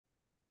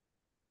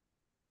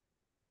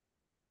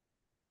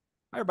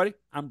Hi, everybody.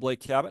 I'm Blake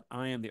Cabot.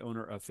 I am the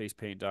owner of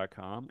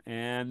facepaint.com,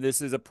 and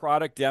this is a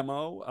product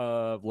demo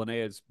of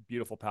Linnea's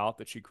beautiful palette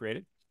that she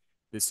created.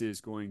 This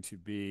is going to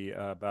be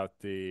about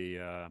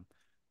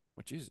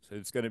what Jesus,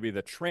 it's going to be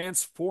the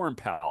Transform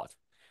palette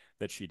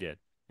that she did.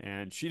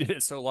 And she did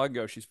it so long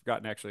ago, she's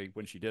forgotten actually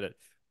when she did it.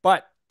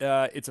 But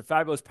it's a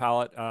fabulous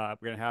palette. We're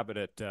going to have it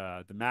at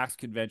the Max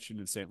Convention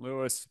in St.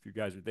 Louis. If you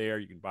guys are there,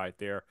 you can buy it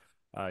there.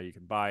 You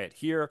can buy it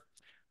here.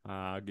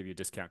 I'll give you a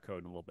discount code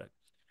in a little bit.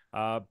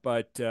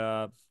 But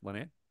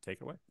Linnea, take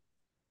it away.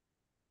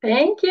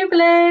 Thank you,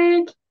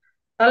 Blake.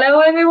 Hello,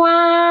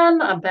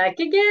 everyone. I'm back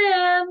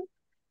again.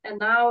 And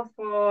now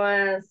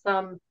for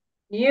some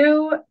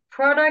new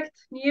product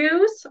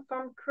news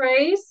from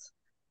Craze.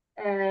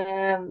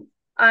 Um,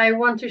 I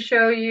want to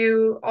show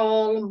you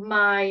all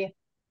my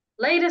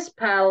latest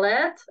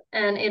palette,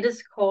 and it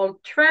is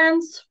called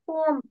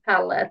Transform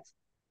Palette.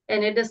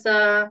 And it is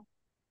a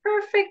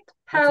perfect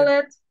Okay.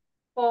 palette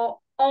for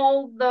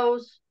all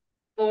those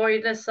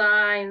boy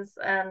designs,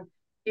 and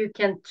you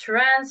can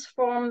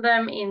transform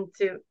them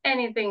into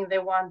anything they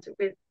want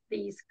with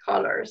these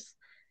colors.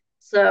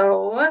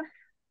 So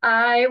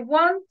I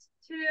want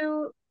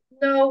to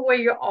know where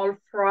you're all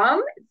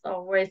from. It's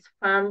always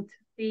fun to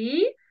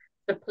see.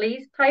 So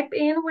please type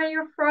in where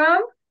you're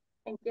from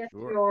and get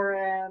Sure.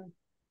 your um,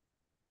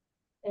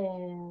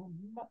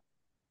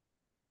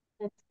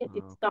 let's get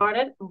it Okay.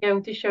 started. I'm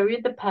going to show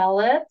you the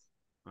palette.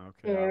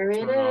 Okay. I will Here it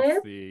turn off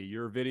is.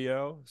 your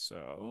video.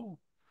 So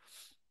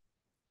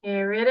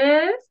Here it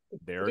is.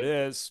 It's there it pretty.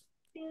 is.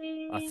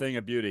 A thing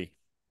of beauty.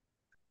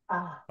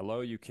 Ah,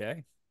 Hello, UK.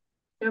 so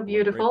Hello, Great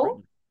beautiful.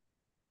 Britain.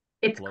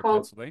 It's Hello,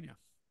 called Pennsylvania.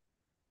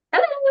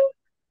 Hello.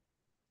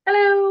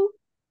 Hello.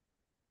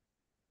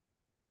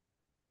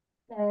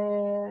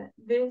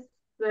 This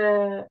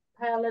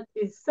palette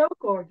is so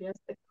gorgeous.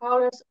 The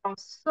colors are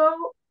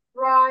so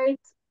bright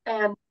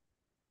and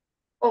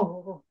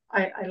oh,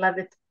 I love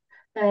it.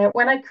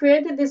 When I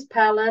created this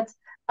palette,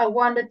 I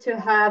wanted to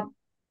have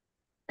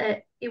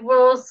it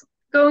was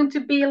going to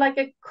be like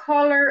a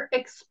color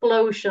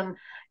explosion,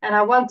 and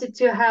I wanted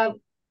to have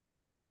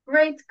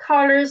great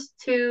colors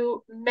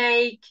to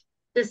make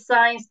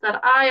designs that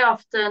I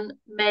often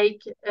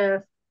make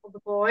for the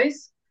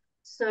boys.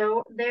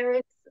 So there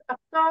is a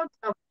thought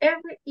of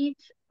every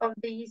each of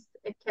these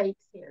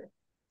cakes here.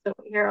 So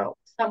here are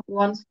some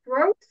one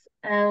strokes,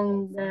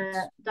 Hello, and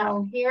France.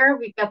 down here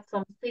we got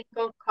some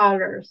single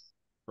colors.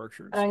 And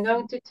Berkshires. I'm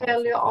going to tell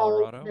Colorful you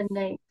all Colorado. the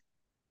names.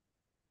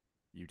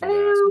 Utah-Dassey.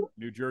 Hello,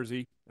 New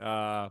Jersey.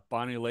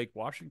 Bonnie Lake,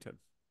 Washington.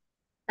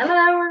 hello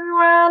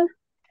everyone.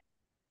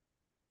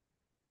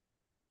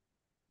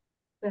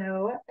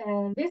 So,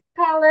 this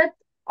palette,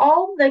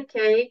 all the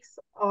cakes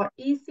are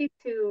easy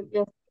to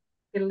just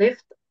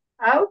lift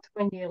out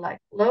when you like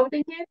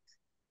loading it,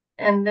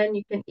 and then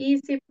you can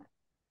easily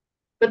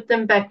put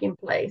them back in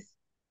place.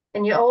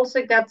 And you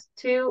also got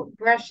two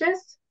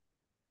brushes,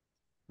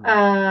 Hmm.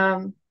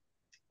 um,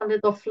 a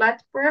little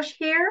flat brush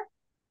here,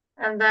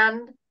 and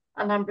then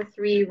a number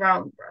three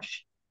round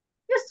brush,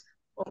 just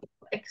a little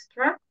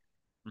extra.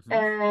 Hmm.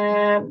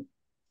 Um,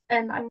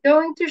 and I'm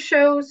going to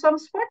show some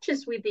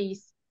swatches with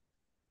these,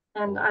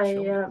 and Oh,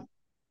 show me.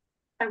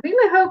 I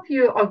really hope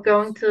you are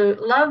going Yes. to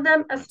love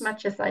them as Nice.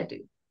 much as I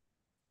do.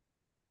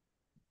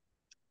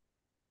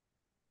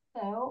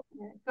 So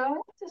we're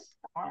going to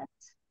start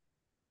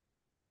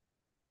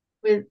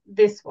with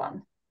this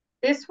one.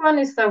 This one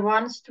is the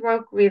one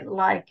stroke with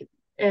like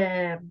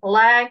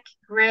black,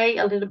 gray,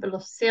 a little bit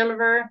of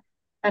silver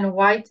and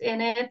white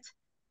in it.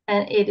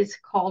 And it is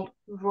called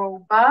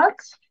Robot.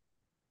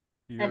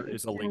 And Here if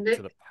is a you link look,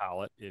 to the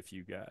palette if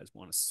you guys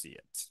want to see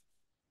it.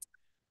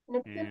 and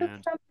if you look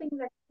And something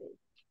like this,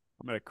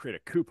 I'm going to create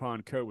a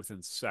coupon code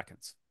within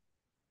seconds.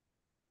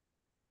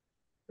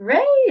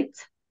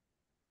 great.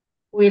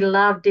 We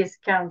love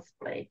discounts,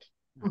 Blake.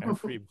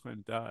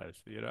 Everyone does.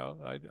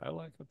 I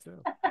like them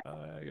too.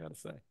 I gotta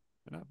say,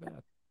 they're not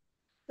bad.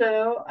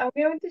 So I'm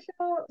going to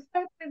start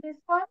with this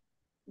one,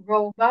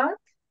 Robot.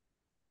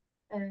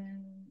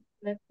 And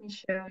let me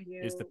show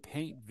Is the you.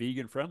 paint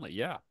vegan friendly?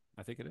 Yeah,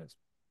 I think it is.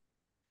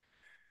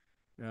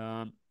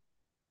 Um,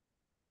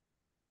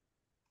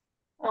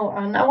 Oh,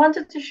 and I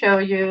wanted to show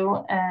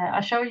you.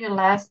 I showed you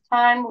last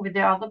time with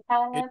the other it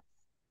palettes.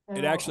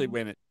 it actually So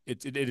wait a minute.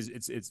 It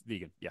is it's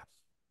vegan. Yeah.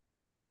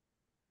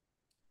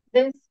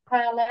 this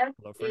palette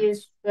Hello,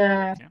 is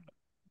France. Hello, Canada.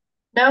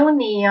 no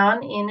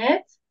neon in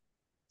it.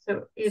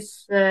 So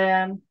it's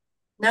no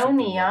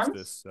Cynthia loves neons.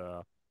 this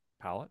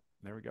palette.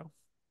 There we go.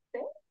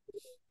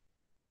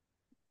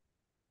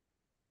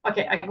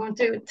 Okay, I'm going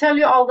to tell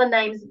you all the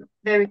names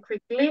very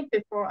quickly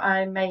before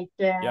I make.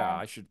 Yeah,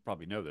 I should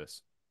probably know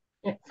this.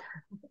 Yeah.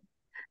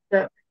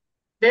 So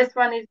this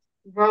one is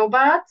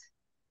Robot.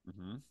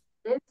 Hmm.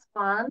 This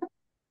one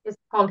is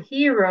called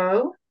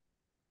Hero.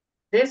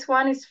 This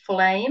one is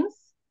Flames,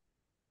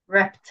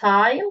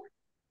 Reptile,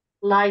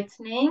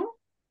 Lightning,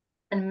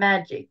 and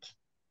Magic.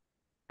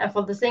 And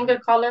for the Okay. single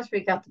colors, we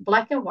got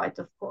black and white,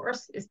 of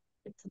course. It's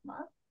a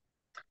must.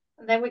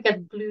 And then we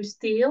got blue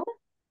steel,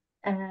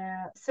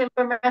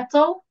 silver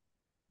metal,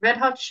 red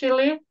hot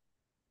chili,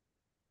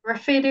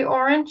 graffiti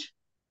orange,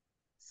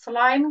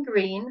 slime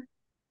green,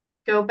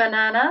 go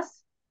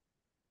bananas,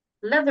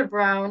 leather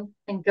brown,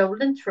 and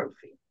golden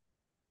trophy.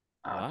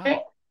 Okay,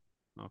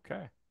 Wow.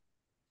 Okay.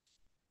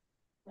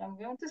 I'm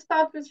going to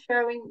start with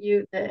showing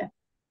you the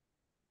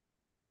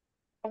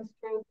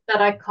construct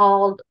that I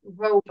called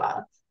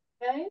robot.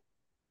 Okay,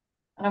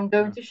 and I'm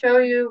going to show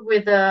you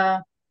with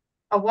a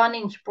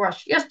 1-inch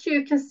brush, just so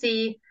you can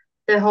see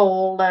the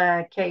whole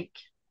cake.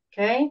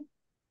 Okay,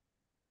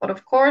 but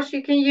of course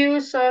you can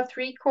use a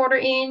 3/4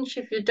 inch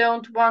if you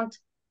don't want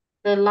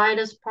the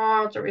lightest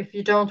part, or if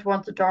you don't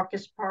want the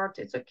darkest part,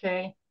 it's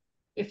okay.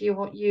 If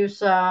you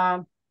use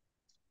a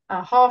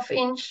 1/2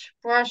 inch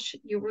brush,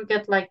 you will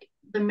get like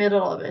the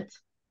middle of it.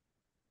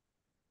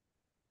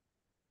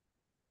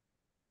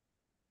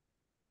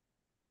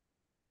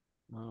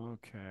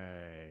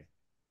 Okay.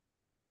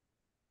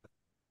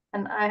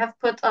 And I have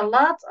put a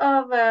lot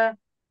of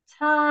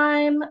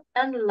time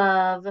and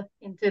love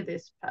into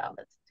this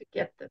palette to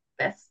get the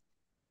best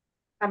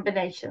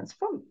combinations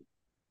for me.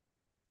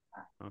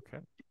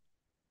 Okay.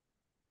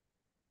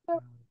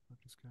 So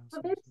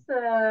for this,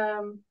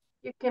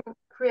 you can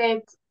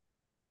create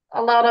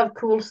a lot of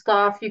cool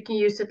stuff. You can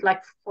use it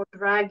like for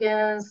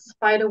dragons,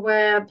 spider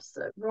webs,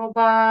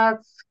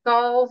 robots,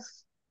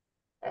 skulls,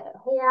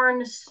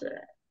 horns,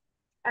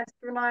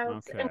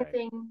 astronauts, Okay.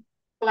 anything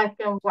black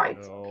and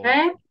white. So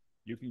Okay.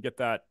 you can get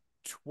that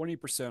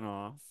 20%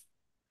 off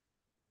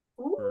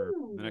for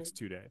the Ooh, next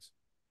 2 days.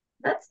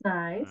 that's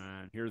nice.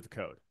 And here's the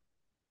code.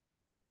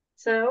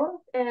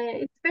 So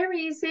it's very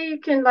easy. You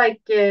can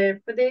like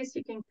for this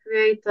you can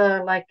create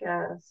like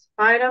a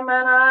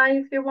Spider-Man eye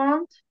if you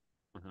want.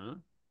 Uh-huh.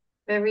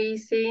 Very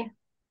easy.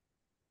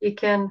 You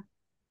can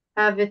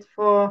have it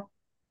for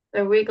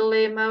the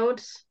wiggly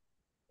modes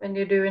when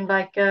you're doing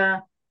like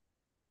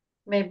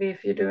maybe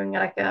if you're doing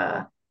like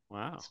a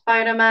Wow.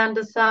 Spider-Man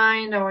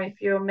design, or if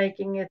you're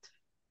making it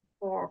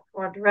for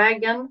a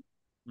dragon.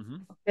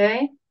 Mm-hmm.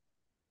 Okay,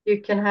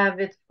 you can have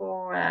it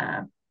for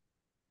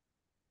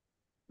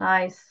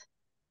nice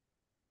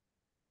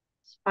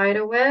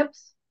spider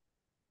webs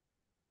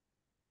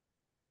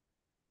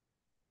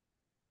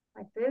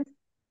like this,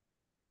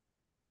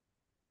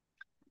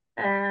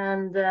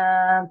 and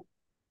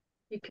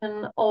you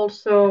can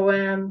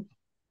also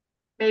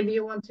maybe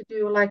you want to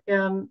do like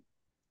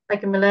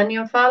a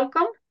Millennium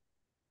Falcon.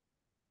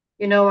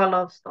 You know I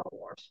love Star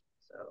Wars,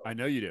 I so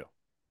know you do.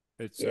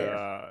 It's yes.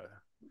 uh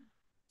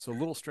it's a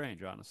little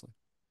strange, honestly.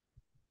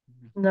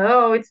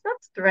 No, it's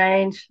not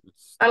strange.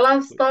 I It's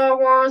love completely Star strange.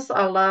 Wars.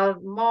 I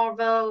love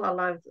Marvel. I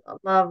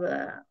love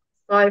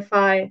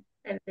sci-fi.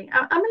 Anything.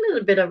 I'm a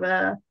little bit of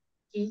a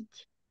geek,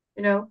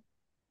 you know.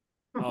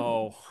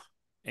 Oh,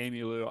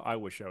 Amy Lou, I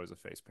wish I was a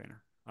face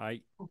painter.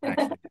 I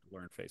actually need to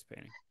learn face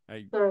painting.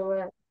 I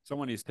So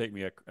Someone needs to take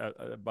me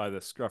by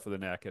the scruff of the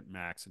neck at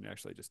Max and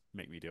actually just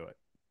make me do it.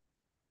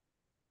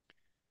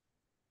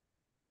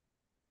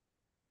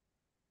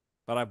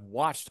 But I've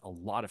watched a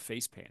lot of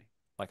face painting,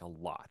 like a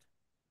lot,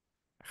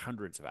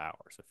 hundreds of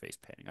hours of face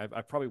painting.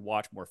 I've probably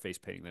watched more face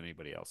painting than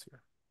anybody else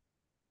here.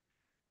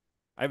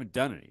 I haven't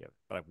done any of it,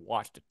 but I've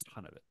watched a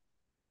ton of it.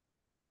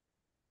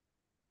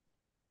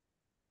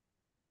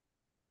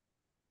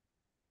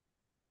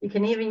 you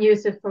can even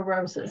use it for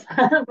roses.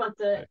 But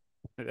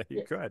You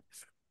yes. could.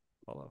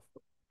 Hello.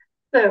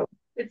 So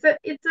it's a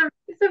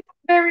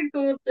very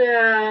good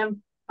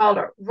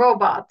color.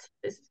 Robot.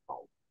 This is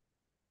called,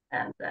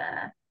 and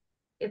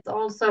it's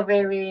also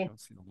very Don't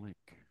see the link.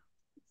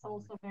 it's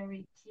also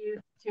very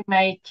cute to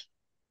make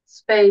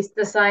space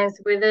designs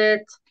with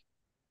it.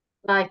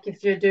 Like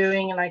if you're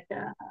doing like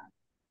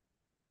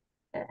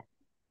if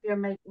you're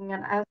making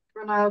an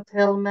astronaut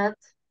helmet,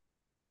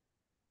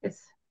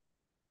 it's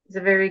it's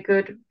a very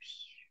good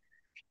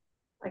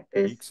like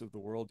this. Geeks of the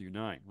world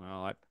unite.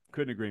 Well, I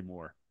couldn't agree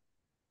more.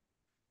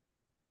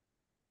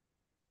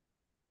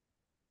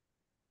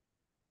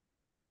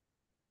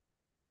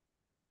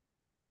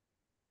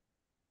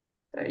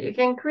 So you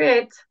can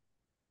create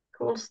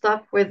cool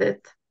stuff with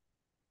it.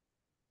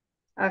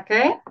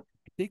 Okay.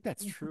 I think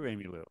that's true,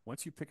 Amy Lou.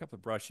 Once you pick up the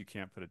brush, you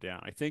can't put it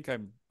down. I think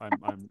I'm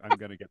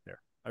gonna get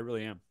there. I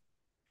really am.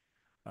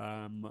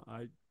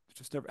 I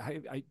just never.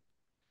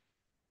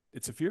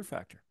 It's a fear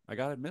factor. I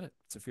gotta admit it.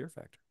 It's a fear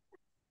factor.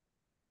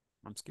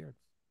 I'm scared.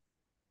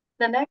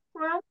 The next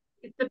one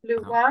is the blue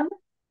Uh-huh. one.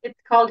 It's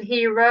called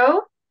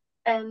Hero,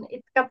 and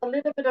it's got a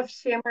little bit of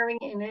shimmering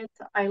in it.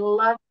 I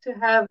love to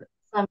have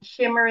some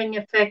shimmering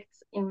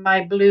effects in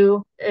my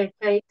blue cakes.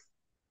 It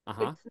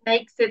Uh-huh.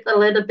 makes it a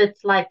little bit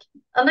like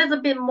a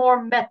little bit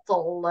more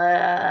metal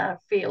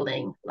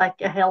feeling,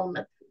 like a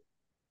helmet.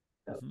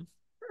 So Mm-hmm.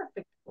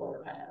 perfect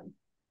for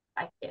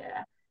like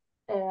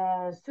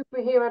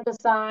superhero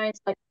designs,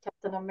 like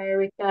Captain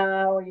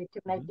America, or you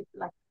can make Mm-hmm. it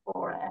like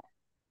for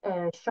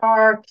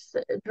sharks,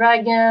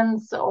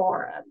 dragons,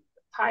 or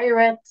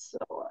pirates,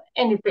 or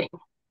anything,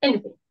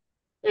 anything.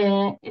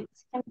 It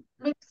can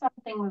look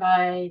something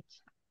like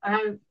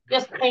I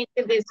just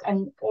painted this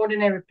on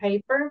ordinary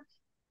paper.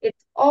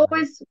 It's Uh-huh.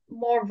 always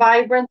more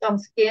vibrant on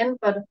skin,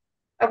 but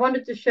I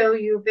wanted to show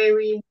you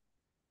very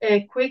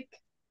quick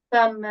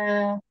some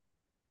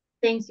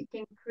things you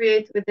can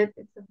create with it.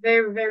 It's a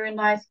very, very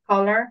nice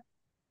color.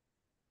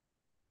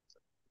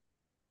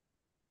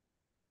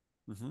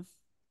 Mm-hmm.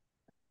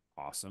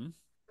 Awesome.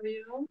 For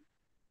you.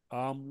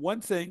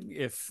 One thing,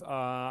 if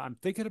I'm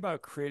thinking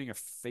about creating a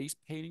face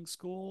painting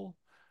school,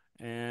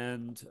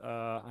 and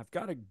I've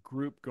got a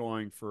group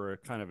going for a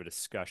kind of a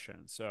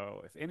discussion.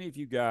 So if any of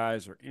you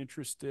guys are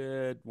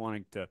interested,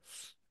 wanting to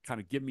kind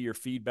of give me your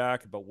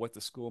feedback about what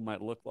the school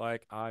might look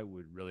like, I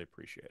would really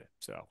appreciate it.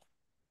 So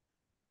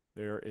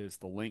there is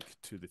the link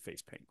to the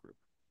face paint group.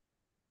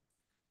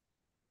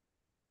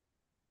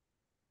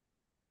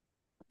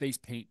 Face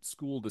paint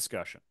school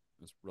discussion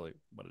is really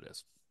what it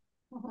is.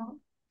 Mhm.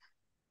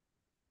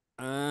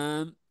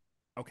 Um,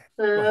 okay,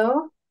 go ahead.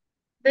 So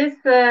this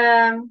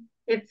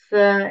it's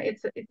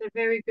a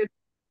very good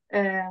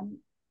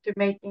to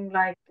making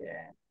like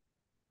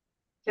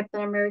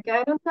Captain America.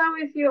 I don't know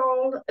if you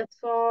all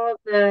saw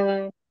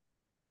the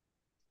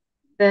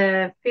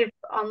fifth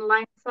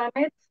online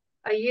summit.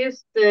 I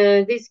used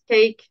this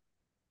cake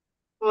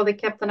for the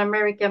Captain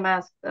America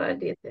mask that I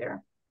did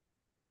there.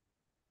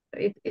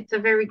 It's a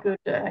very good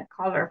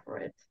color for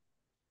it.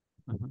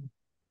 Mhm.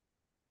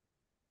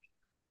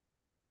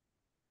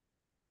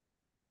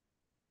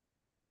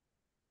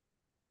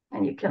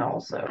 And you can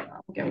also,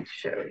 I'm going to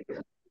show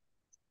you,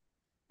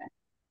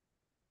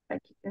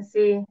 like you can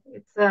see,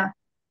 it's a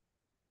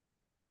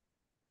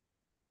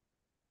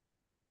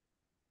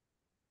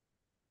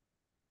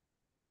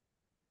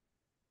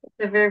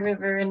very,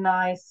 very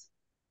nice,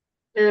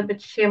 little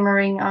bit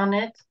shimmering on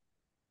it.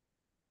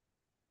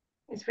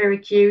 It's very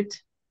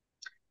cute.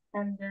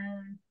 And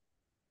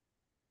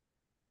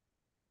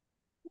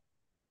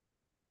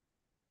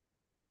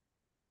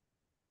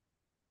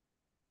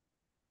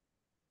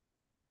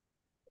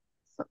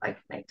so I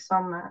can make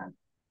some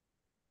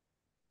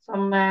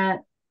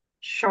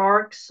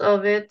sharks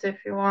of it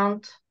if you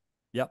want.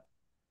 Yep.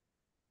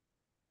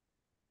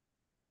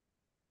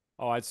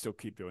 Oh, I'd still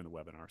keep doing the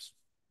webinars.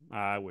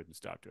 I wouldn't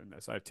stop doing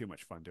this. I have too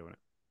much fun doing it.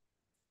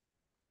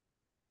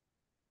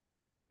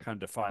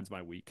 Kind of defines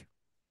my week.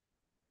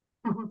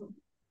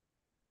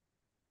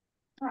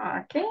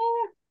 Okay,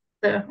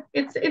 so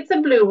it's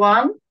a blue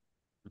one,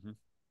 Mhm.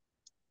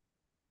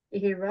 the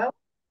hero.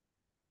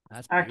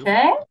 That's beautiful.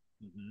 Okay,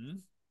 Hmm.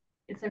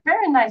 it's a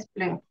very nice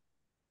blue.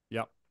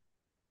 Yep.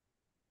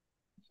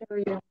 Show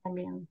you, I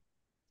mean,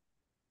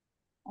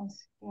 on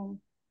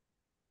screen.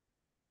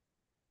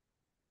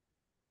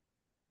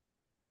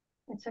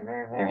 It's a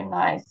very, very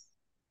nice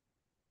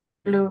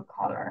Very blue cool.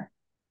 color.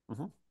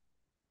 Hmm.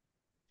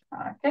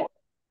 Okay.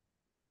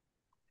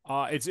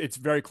 It's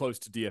very close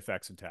to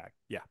DFX and tag.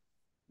 Yeah.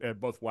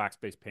 Both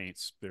wax-based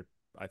paints.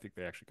 I think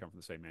they actually come from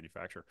the same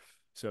manufacturer.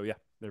 So yeah,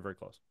 they're very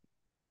close.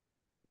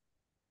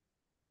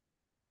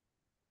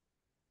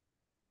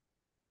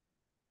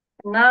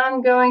 Now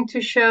I'm going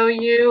to show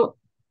you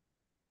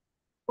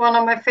one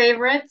of my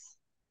favorites.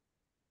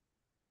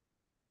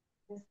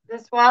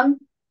 This one.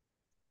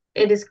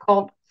 It is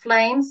called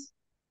Flames.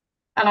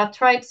 And I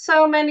tried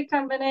so many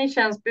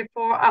combinations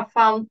before I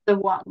found the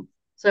one.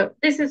 So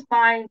this is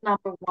my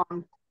number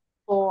one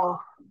for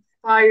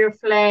fire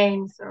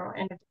flames or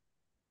anything.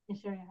 Let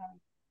me show you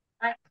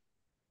how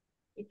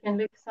it can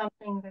look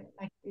something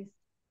like this.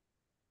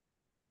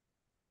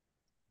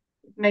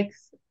 It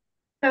makes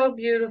so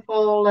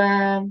beautiful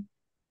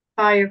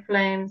fire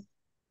flames.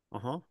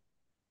 Uh-huh.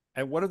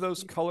 And what are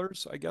those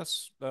colors, I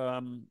guess?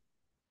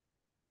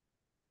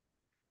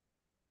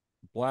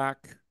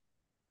 Black,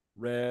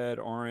 red,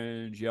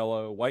 orange,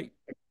 yellow, white.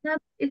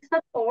 It's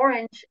not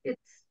orange.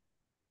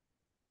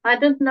 I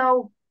don't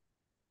know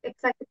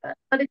exactly,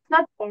 but it's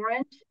not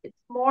orange. It's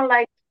more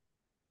like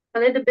a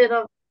little bit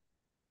of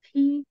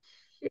peach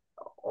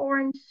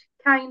orange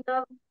kind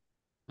of.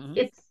 Hmm.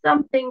 It's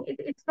something.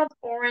 It's not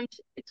orange.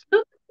 It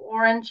looks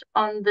orange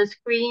on the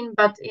screen,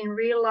 but in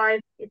real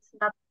life, it's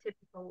not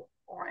typical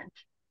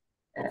orange.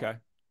 Uh, Okay.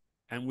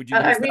 And would you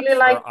but I use that really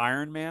like. for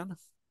Iron Man?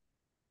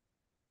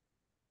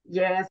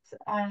 Yes,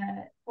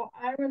 for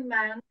Iron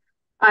Man,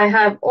 I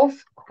have of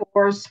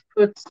course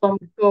put some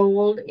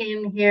gold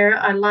in here.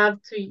 I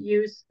love to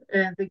use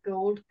the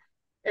gold,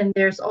 and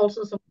there's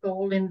also some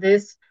gold in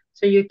this,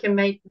 so you can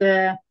make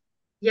the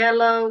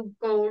yellow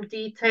gold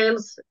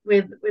details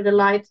with the Mhm.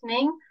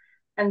 lightning,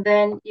 and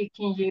then you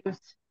can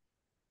use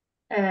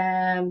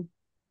um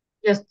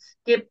just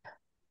skip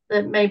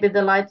maybe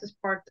the lightest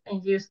part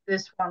and use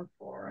this one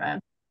for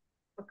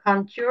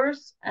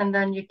contours, and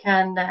then you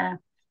can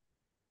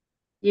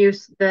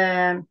use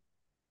the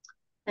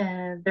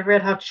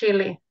red hot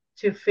chili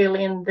to fill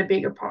in the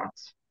bigger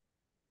parts.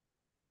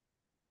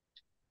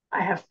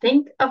 I have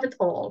think of it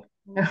all.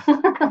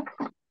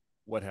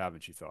 What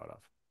haven't you thought of?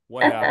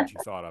 What haven't you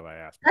thought of? I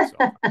ask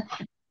myself.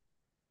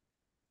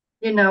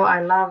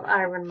 I love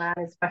Iron Man.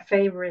 It's my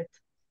favorite.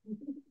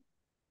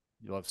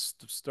 You love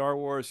Star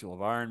Wars. You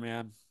love Iron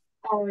Man.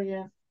 Oh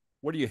yeah.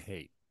 What do you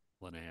hate,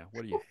 Linnea?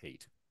 What do you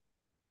hate?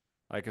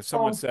 Like if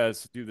someone Oh,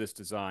 says do this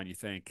design, you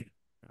think,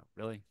 oh,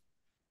 really?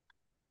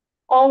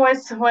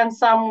 always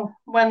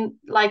when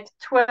like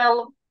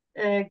 12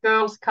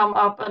 girls come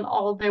up and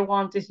all they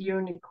want is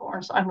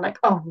unicorns, I'm like,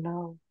 oh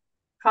no,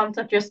 can't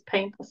I just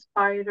paint a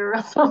spider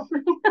or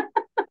something?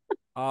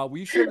 Will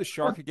you show the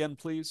shark again,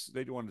 please?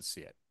 They do want to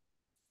see it.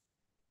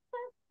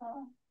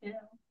 Yeah.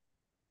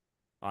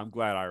 I'm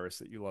glad, Iris,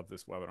 that you love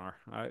this webinar.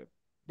 I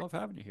love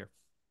having you here.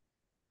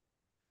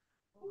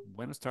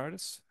 Buenos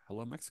tardes.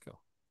 Hello, Mexico.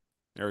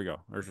 There we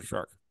go. There's your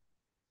shark.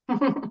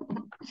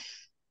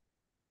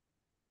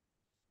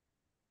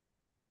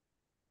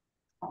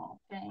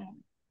 Okay.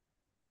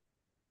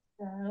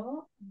 So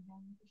I'm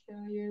going to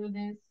show you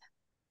this.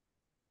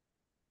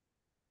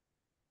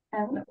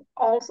 And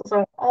also,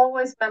 so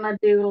always when I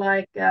do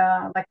like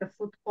a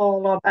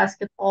football or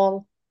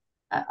basketball,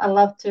 I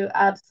love to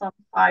add some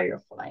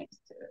fire flames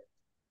to it.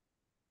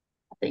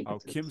 I think Oh,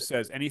 it Kim looks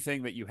says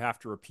anything that you have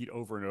to repeat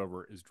over and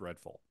over is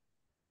dreadful.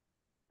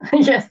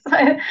 yes.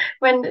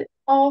 When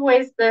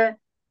always the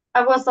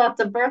I was at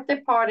the birthday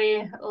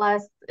party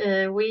last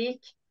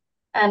week,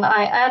 and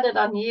I added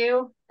a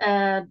new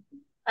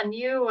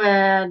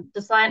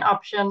design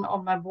option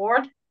on my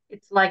board.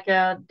 It's like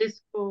a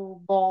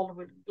disco ball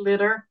with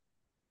glitter,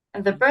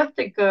 and the Mm-hmm.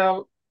 birthday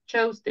girl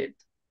chose it.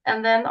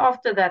 And then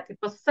after that, it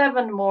was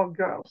seven more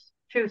girls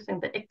choosing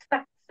the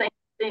exact same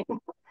thing.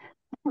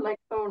 Like,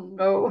 oh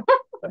no.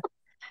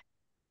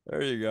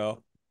 There you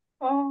go.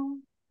 Oh,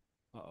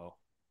 Uh-oh.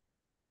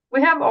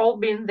 we have all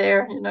been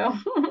there,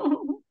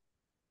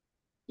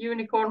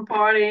 Unicorn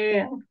party.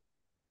 And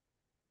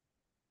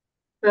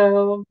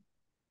so,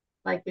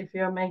 like, if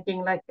you're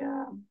making like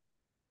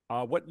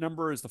What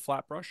number is the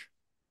flat brush?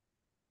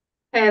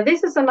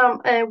 this is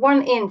a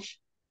 1 inch.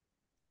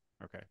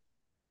 Okay.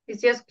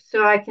 It's just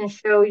so I can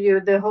show you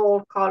the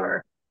whole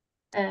color.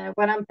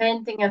 When I'm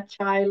painting a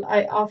child,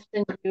 I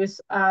often use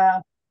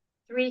a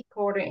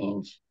 3/4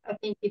 inch. I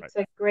think Right. it's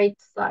a great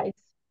size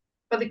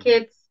for the Mm-hmm.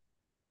 kids.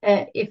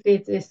 If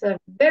it is a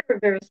very,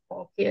 very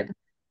small kid,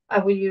 I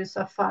will use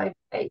a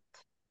 5/8.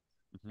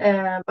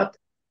 Mm-hmm. But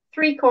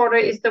 3/4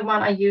 is the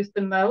one I use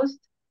the most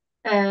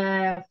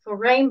for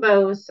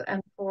rainbows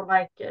and for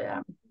like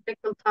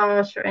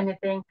decolletage or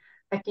anything.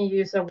 I can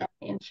use a 1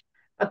 inch.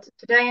 But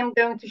today I'm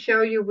going to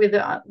show you with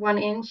a 1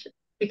 inch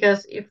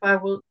because if I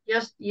will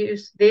just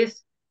use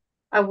this,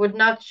 I would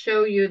not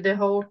show you the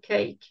whole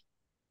cake.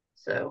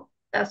 So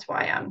that's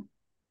why I'm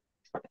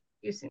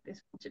using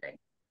this one today.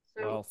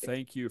 So Well, it's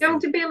thank you going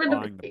for to be a little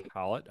bit buying the big.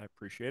 palette. I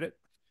appreciate it.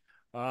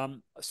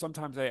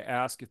 Sometimes I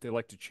ask if they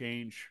like to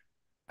change.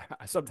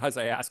 Sometimes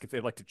I ask if they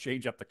like to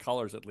change up the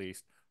colors at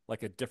least,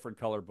 like a different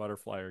color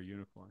butterfly or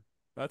unicorn.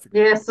 That's a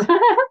good Yes. idea.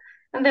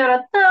 And they're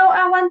like, no,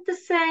 I want the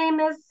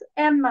same as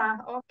Emma.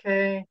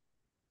 Okay.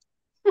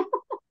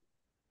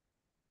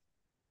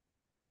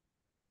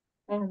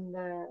 And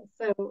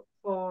so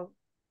for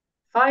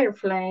fire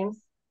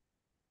flames,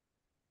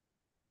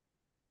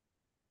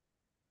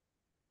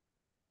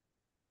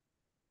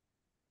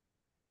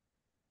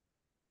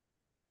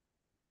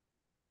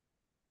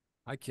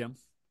 Hi, Kim.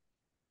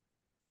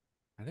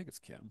 I think it's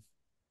Kim.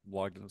 I'm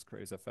logged in as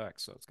Craze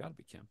FX, so it's got to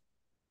be Kim.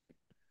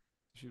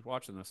 She's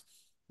watching this.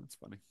 That's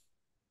funny.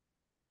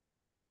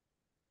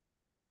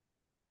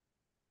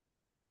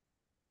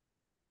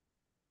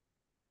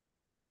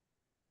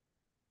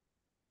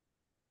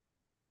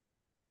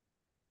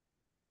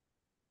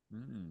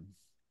 Mm.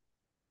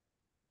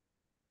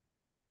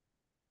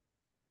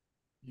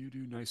 You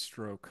do nice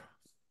stroke.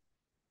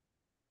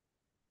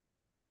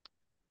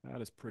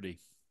 That is pretty.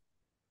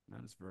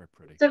 That is very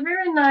pretty. it's a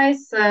very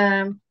nice, it's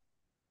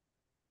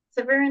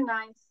a very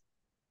nice.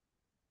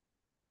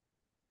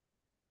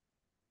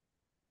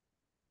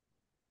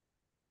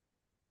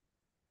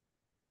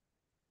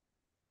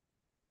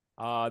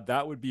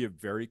 That would be a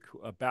very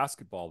cool a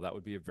basketball. That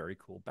would be a very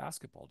cool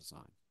basketball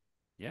design.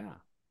 Yeah,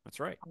 that's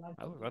right.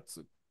 That's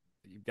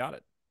you got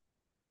it.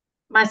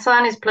 My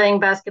son is playing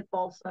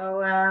basketball,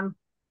 so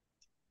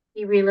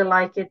he really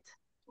like it.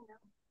 You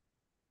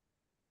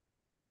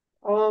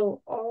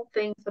know, all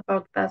things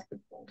about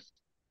basketballs.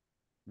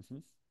 Hmm.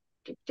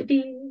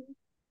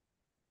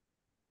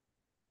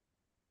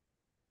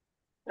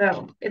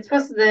 So it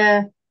was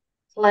the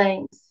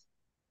flames.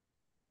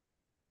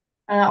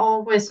 And I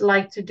always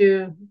like to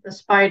do the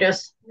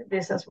spiders with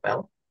this as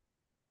well.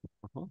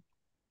 Uh-huh.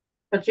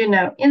 But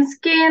in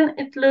skin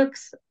it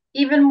looks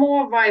even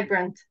more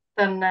vibrant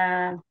than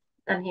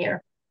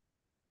here.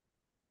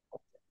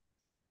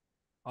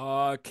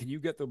 Can you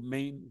get the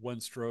main one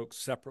stroke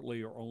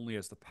separately or only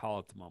as the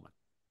palette at the moment?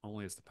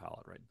 Only as the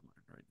palette right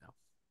now.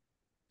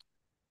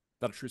 Is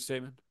that a true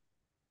statement?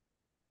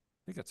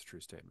 I think that's a true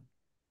statement.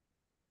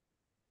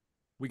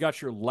 We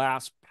got your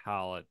last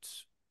palette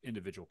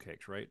individual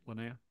cakes, right,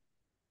 Linnea?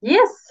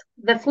 Yes,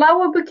 the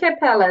flower bouquet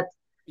palette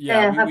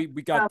Yeah, we, have we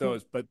we got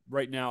those, but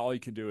right now all you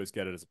can do is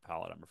get it as a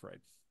palette, I'm afraid.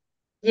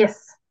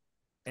 yes.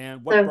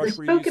 And what So the brush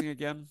were you spooky using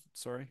again?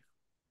 Sorry.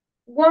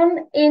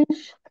 1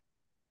 inch,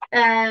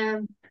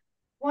 um,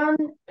 1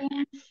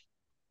 inch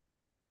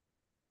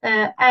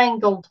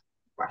angled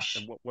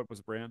And brush. what was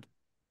the brand?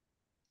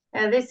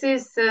 This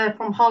is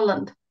from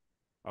Holland.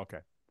 Okay.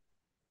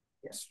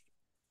 Yes.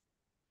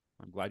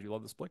 I'm glad you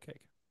love the split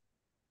cake.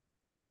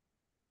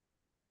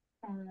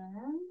 And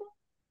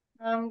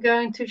I'm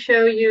going to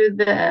show you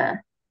the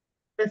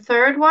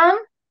third one.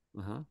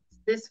 Uh-huh.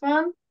 This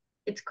one,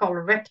 it's called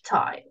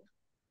Reptile.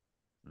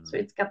 So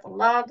Mm. it's got a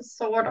lot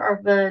sort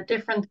of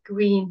different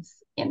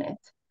greens in it.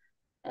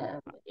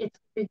 And it's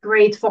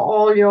great for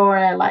all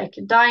your like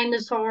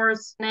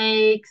dinosaurs,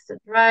 snakes,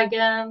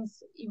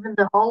 dragons, even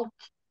the Hulk.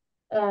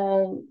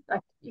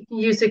 Like you can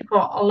use it for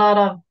a lot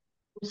of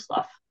cool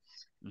stuff.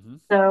 Mm-hmm.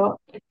 So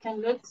it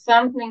can look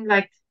something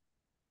like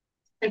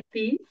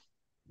these.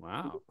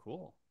 Wow,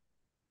 cool.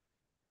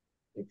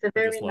 It's a I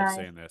very just love nice.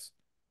 saying this.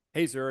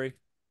 Hey, Zuri.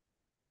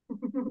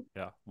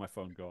 Yeah, my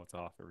phone goes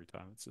off every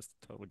time. It's just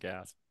total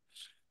gas.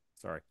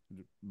 Sorry,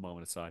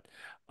 moment aside.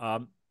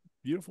 Um,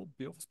 beautiful,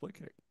 beautiful split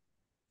cake.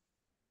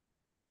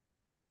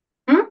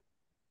 Hmm?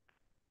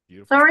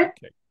 Beautiful Sorry. split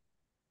cake.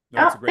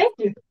 No, it's Oh, a great. thank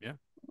you. Yeah.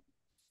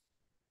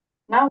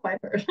 Now I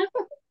heard.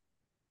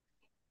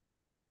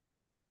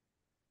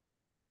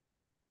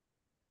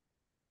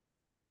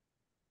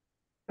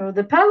 So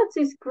the palettes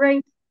is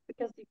great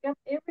because you get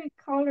every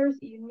colors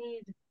you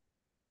need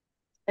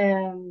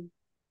um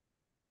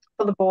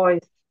for the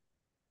boys,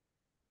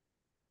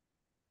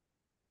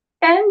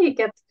 and you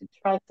get to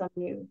try some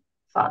new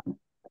fun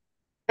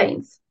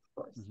paints,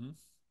 of course. Mm-hmm.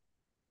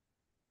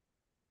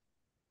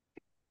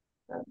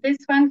 So this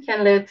one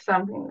can look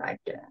something like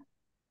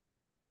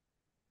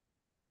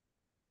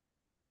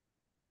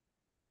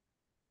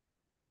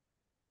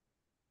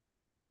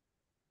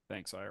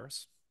Thanks,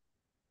 Iris,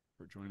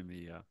 for joining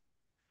the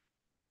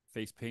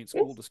face paint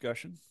school this.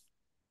 discussion.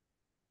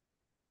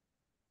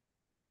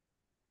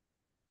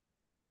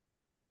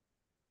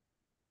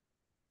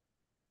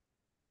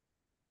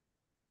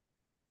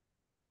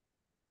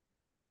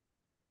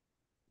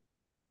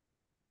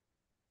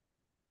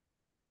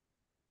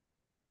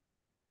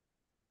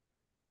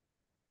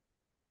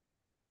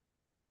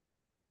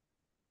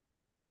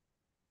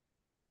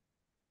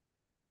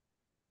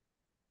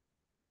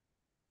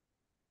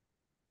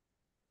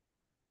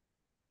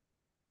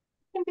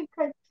 Can be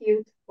quite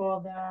cute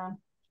for the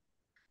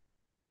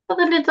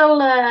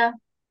little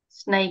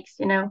snakes,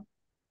 you know.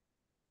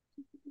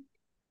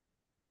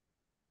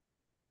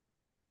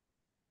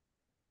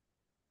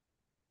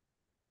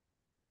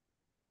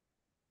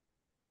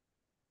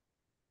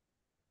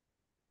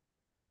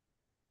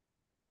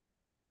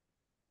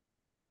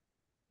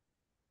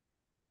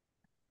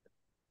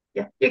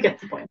 Yeah, you get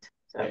the point.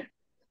 So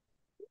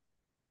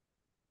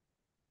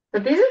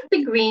this is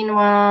the green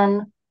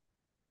one,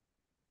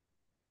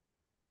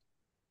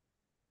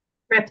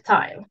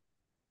 Reptile.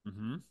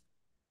 Mm-hmm. Of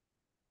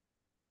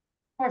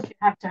course, you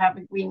have to have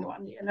a green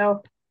one, you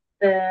know.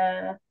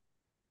 The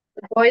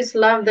the boys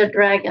love the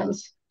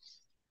dragons.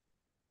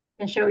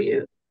 I can show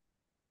you.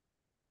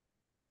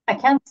 I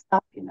can't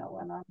stop, you know,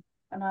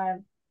 when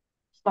I've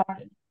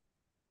started.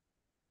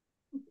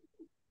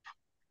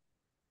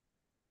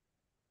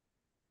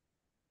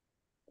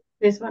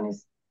 This one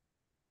is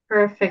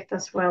perfect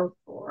as well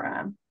for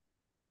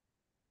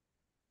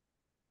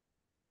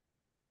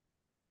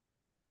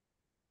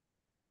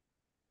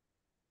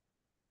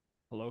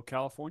Hello,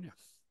 California.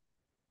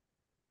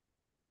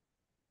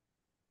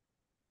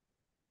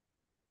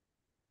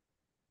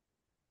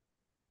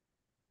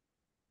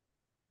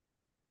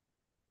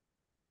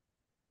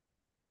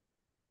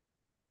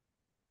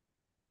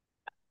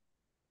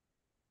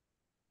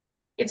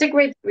 it's a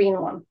great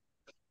green one.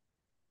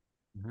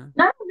 Mm-hmm.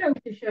 Now I'm going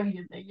to show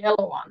you the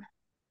yellow one.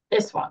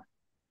 This one.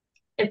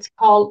 It's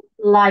called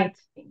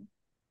Lightning.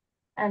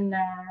 And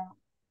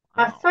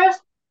my Wow.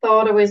 first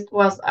thought of it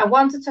was I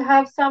wanted to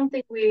have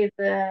something with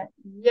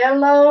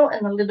yellow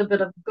and a little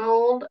bit of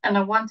gold, and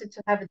I wanted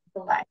to have it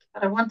black,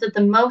 but I wanted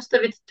the most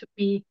of it to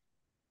be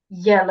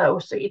yellow,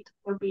 so it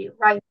will be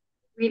right,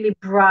 really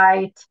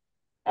bright.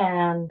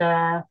 And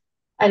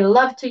I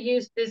love to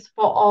use this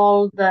for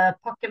all the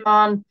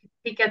Pokemon,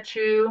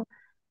 Pikachu,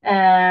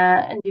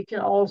 and you can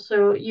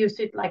also use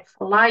it like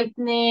for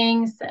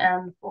lightnings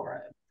and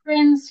for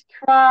prince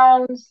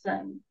crowns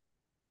and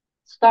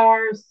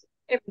stars,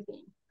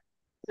 everything.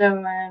 So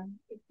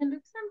it can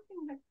look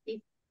something like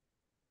this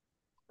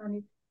on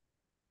it,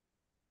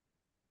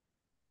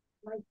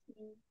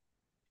 lightning.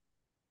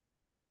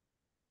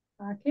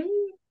 Okay,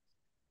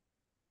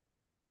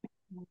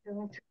 I'm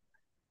going to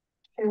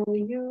show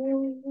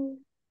you.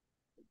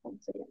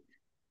 Let's see.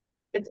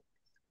 It's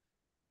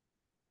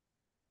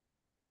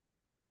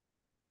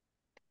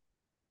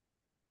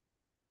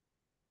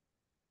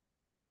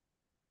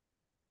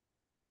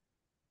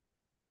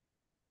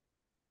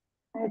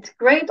it's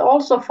great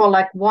also for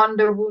like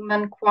Wonder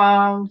Woman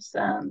crowns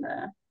and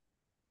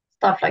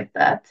stuff like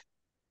that.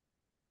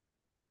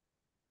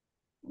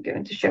 I'm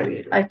going to show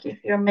you, like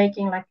if you're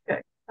making like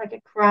a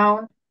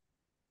crown.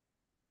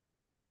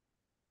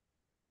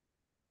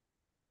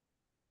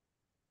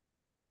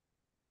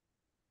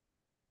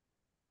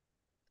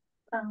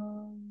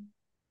 Um,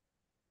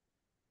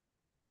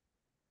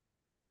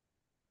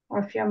 or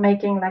if you're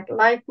making like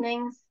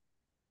lightnings.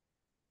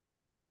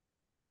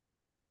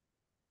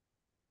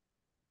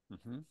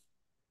 Mm-hmm.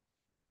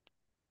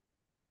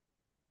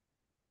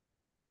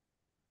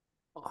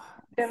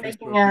 you're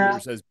making Facebook a. viewer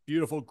says,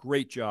 beautiful,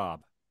 great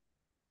job.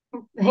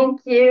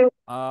 Thank you.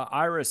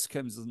 Iris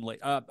comes in late.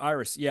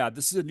 Iris, yeah,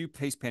 this is a new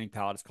paste painting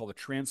palette. It's called a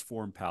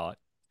Transform palette,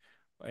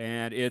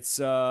 and it is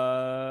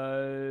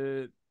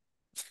a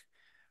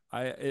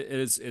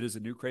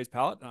new craze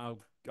palette.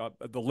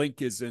 The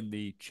link is in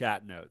the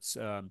chat notes.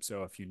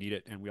 So if you need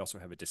it, and we also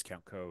have a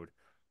discount code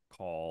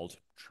called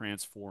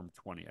Transform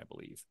 20, I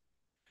believe.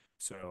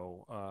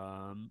 So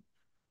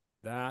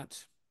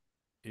that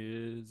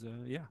is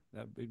yeah,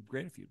 that'd be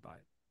great if you'd buy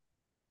it.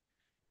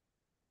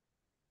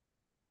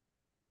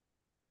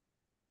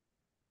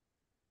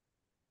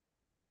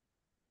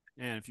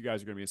 And if you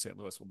guys are going to be in St.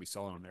 Louis, we'll be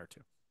selling them there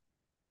too.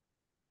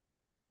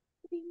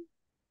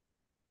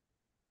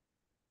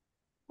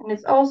 And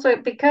it's also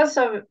because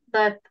of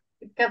that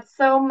it got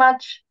so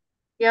much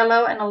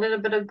yellow and a little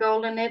bit of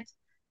gold in it.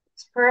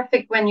 It's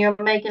perfect when you're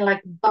making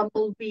like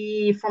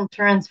Bumblebee from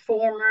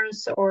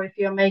Transformers, or if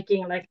you're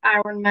making like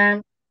Iron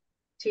Man,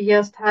 to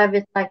just have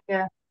it like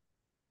a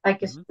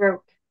Hmm.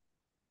 stroke.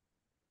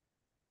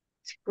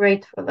 It's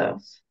great for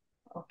those.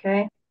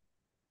 Okay.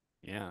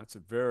 Yeah, it's a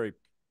very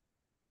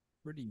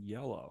pretty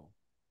yellow.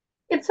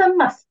 It's a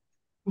must.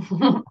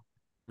 Yes,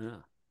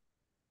 Yeah.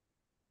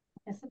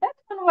 so that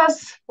one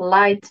was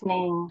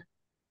lightning.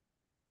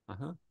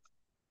 Uh-huh.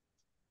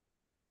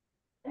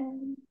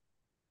 And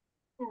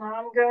now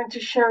I'm going to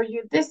show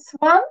you this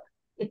one.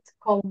 It's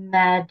called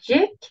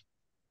Magic.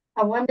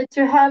 I wanted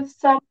to have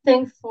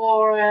something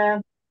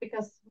for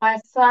because my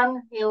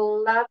son, he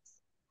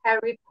loves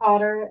Harry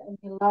Potter and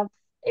he loves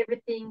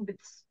everything with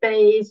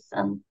space,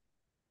 and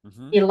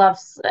Hmm. he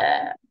loves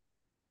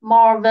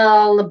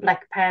Marvel,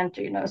 Black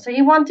Panther, So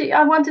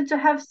I wanted to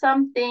have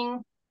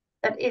something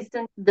that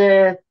isn't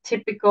the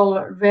typical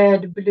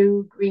red,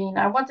 blue, green.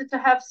 I wanted to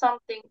have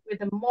something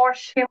with a more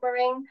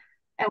shimmering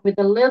and with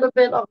a little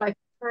bit of like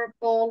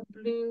purple,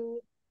 blue,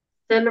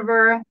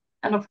 silver,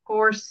 and of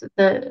course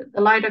the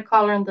lighter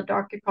color and the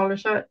darker color.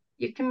 So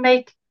you can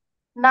make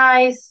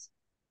nice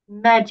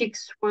magic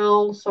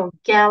swirls or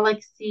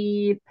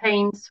galaxy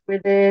paints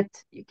with it.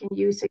 You can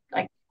use it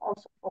like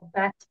also for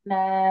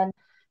Batman,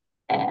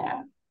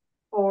 uh,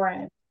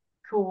 or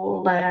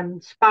cool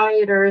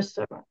spiders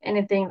or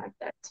anything like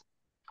that.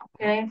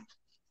 Okay,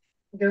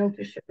 I'm going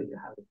to show you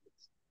how it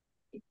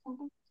is.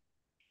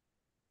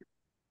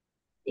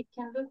 It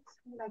can look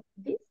like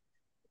this.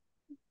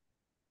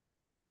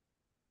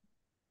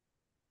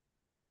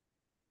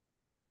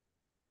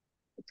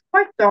 It's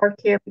quite dark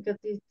here because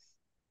it's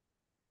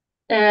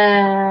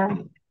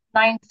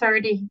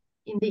 9:30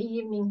 in the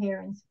evening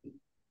here in Sweden.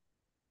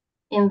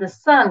 In the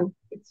sun,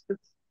 it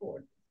looks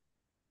gorgeous.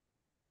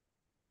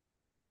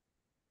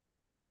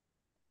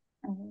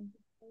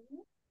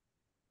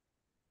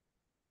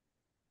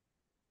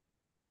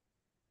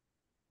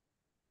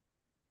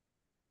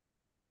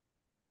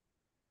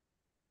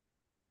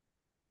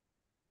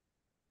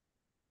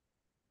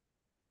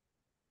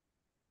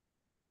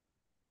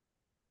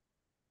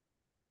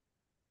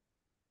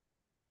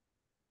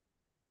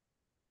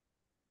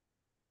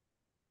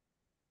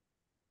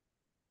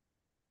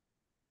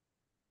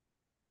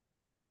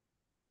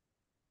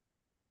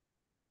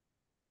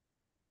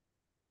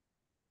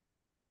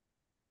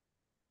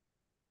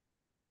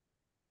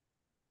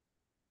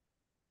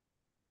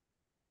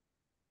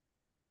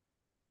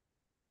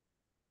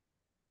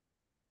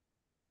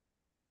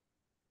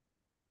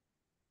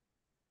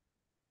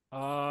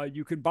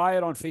 You can buy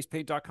it on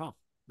facepaint.com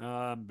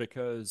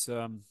because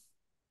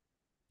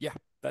yeah,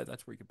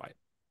 that's where you can buy it,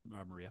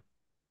 Maria.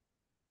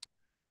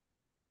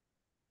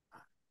 I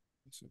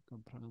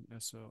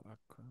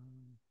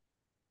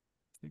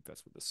think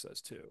that's what this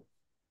says too.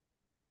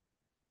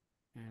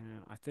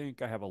 And I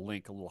think I have a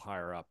link a little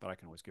higher up, but I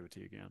can always give it to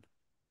you again.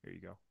 Here you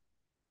go.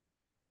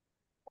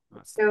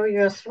 That's the Show link.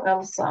 you as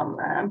well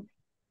some.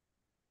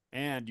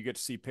 And you get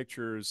to see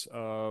pictures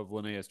of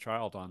Linnea's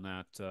child on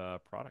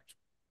that product.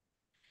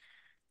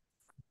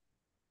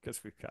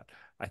 Because we've got,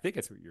 I think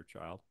it's your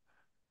child.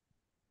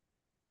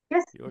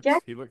 Yes, He looks,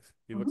 Jack. he looks,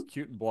 he looks Mhm.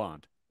 cute and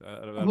blonde.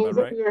 That about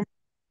right? Yes,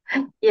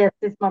 yes,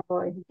 it's my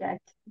boy,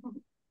 Jack.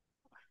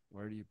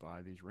 Where do you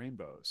buy these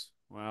rainbows?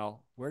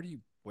 Well, where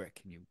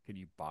can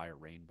you buy a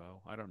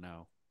rainbow? I don't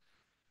know.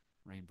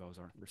 Rainbows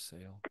aren't for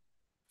sale.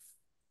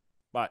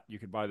 But you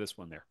can buy this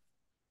one there,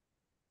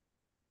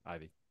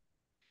 Ivy.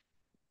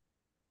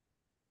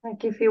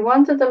 Like if you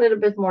want it a little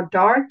bit more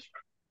dark,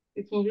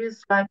 you can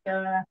use like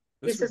This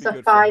this would is be a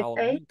good for 5A.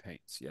 Halloween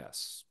paints.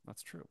 Yes,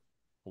 that's true.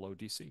 Below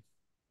DC.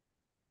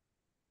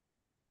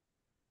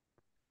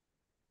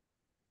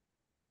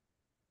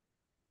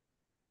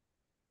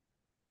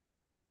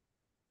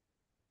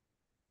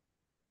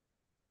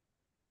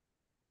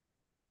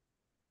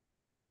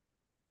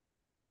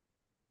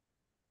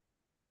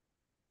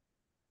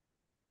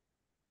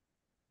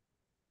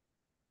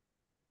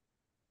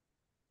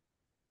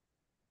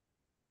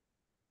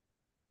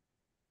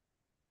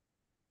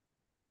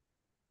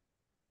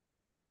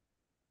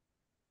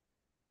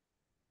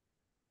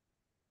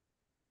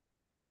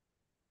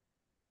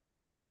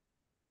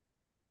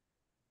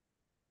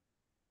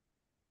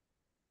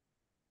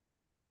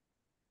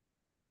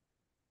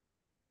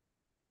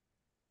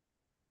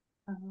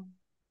 Um,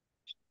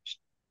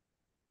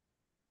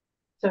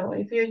 so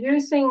if you're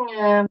using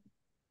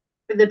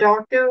with the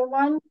darker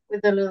one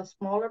with a little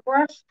smaller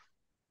brush,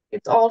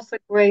 it's also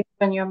great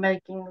when you're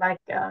making like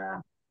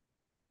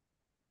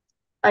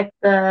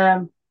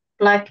the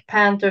Black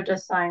Panther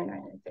design or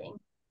anything.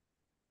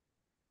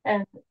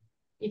 And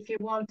if you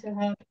want to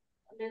have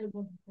a little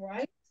bit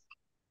bright,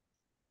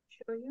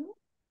 show you,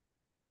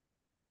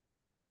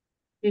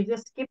 you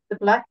just skip the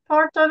black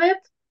part of it.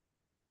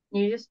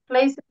 You just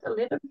place it a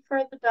little bit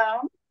further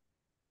down,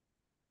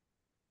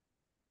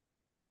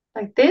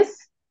 like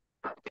this.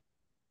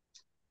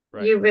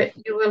 Right. You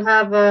will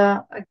have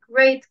a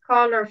great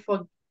color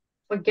for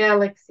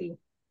galaxy.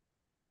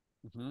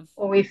 Mm-hmm.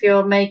 Or if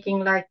you're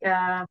making like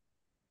a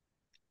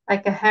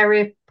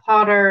Harry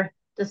Potter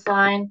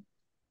design,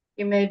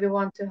 you maybe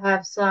want to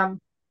have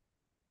some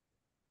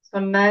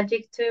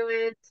magic to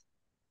it.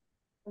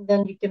 And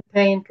then you can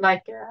paint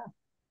like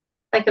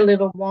a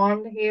little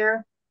wand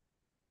here.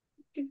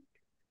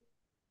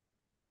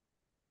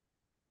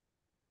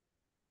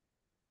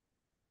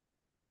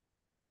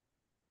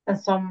 And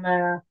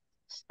some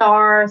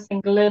stars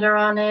and glitter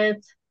on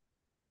it.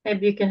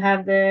 Maybe you can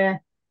have the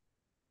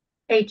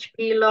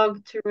HP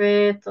log to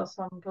it or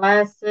some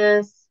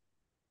glasses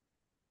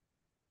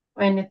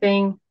or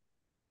anything.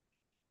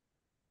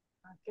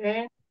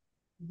 Okay.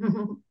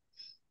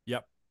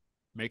 Yep.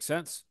 Makes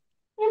sense.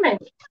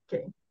 Image.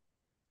 Okay.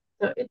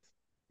 So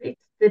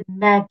it's the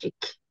magic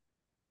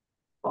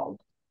bulb.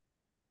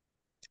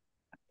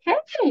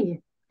 Okay.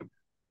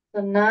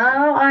 So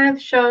now I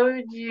have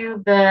showed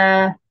you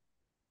the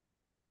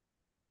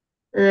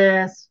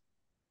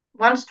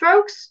one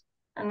strokes,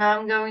 and now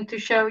I'm going to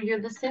show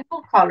you the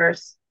simple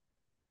colors.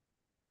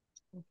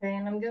 Okay,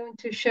 and I'm going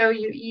to show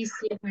you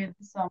easy with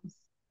some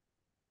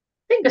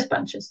finger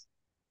sponges.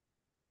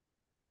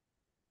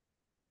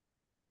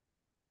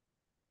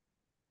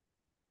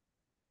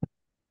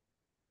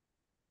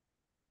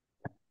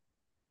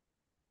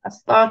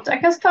 I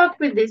can start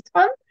with this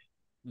one.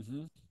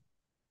 Mm-hmm.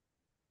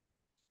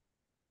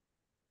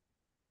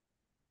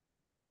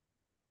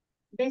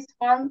 This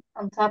one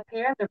on top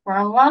here, the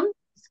brown one,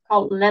 is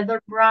called leather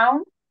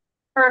brown.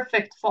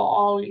 Perfect for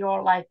all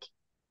your like,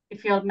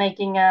 if you're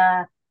making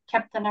a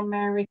Captain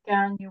America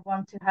and you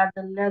want to have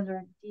the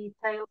leather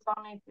details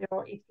on it,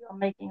 or if you're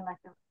making like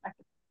a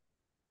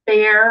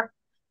bear,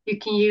 you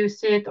can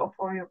use it, or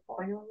for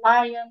your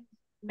lion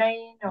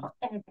mane or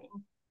anything.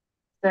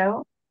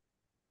 So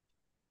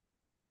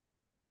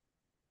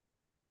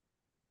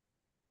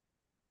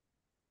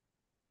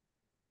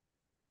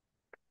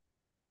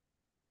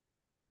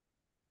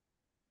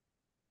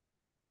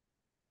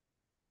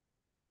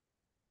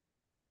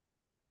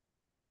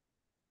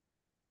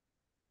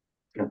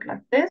look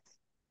like this.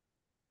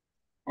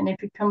 And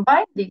if you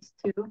combine these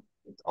two,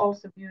 it's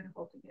also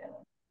beautiful together.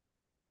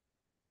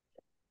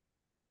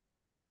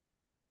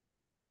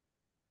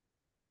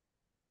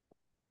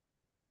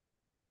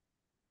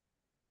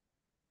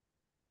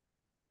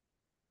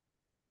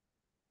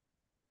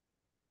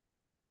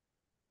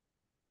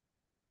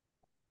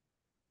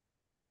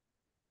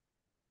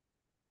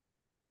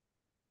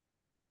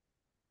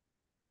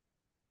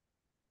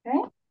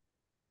 Okay.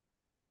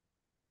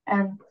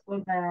 And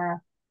for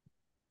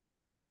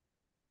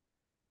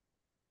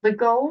the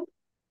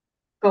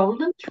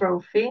golden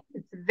trophy,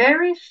 it's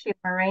very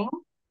shimmering,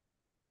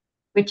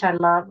 which I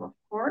love, of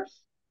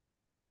course.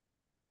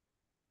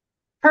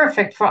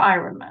 Perfect for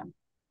Iron Man.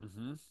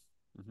 Mm-hmm.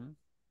 Mm-hmm.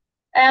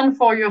 And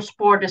for your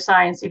sport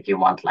designs, if you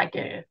want like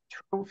a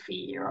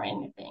trophy or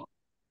anything.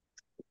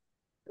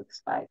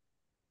 Looks like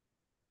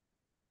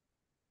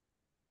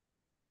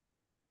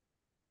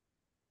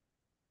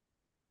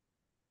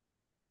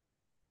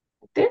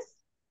this.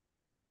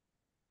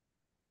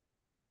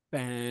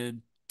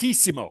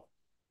 Fantissimo.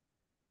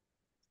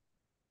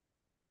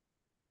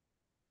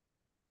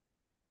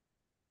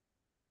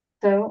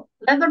 So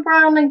leather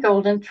brown and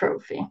golden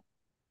trophy.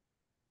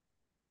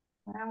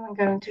 Now I'm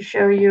going to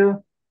show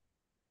you.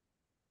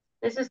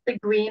 This is the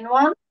green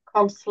one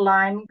called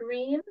slime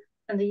green,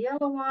 and the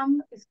yellow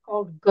one is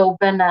called go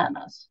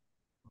bananas.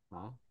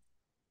 Uh-huh.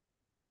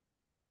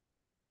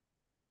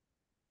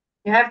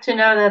 You have to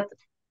know that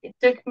it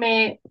took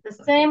me the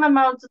same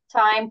amount of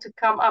time to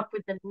come up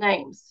with the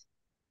names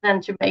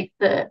than to make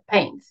the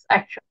paints,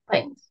 actual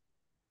paints.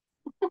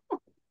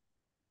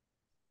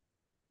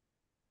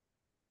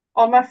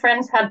 All my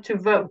friends had to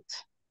vote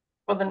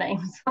for the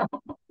names.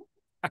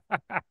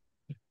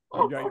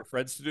 You got your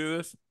friends to do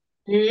this?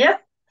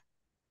 Yep.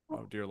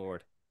 Oh, dear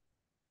Lord.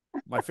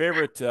 My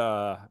favorite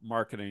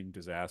marketing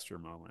disaster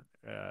moment,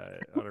 I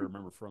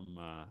remember from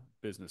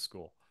business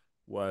school,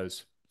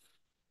 was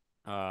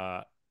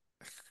uh,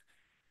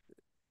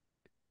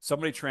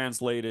 somebody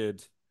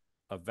translated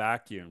a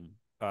vacuum,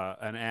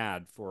 an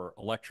ad for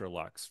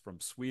Electrolux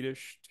from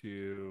Swedish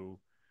to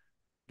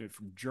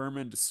from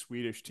German to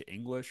Swedish to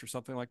English or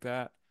something like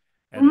that,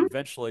 and Mm.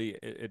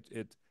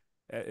 it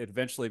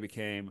eventually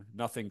became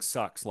nothing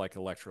sucks like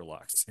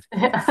Electrolux,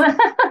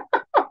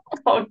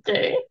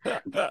 Okay.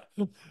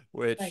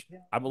 which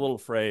I'm a little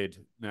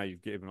afraid now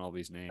you've given all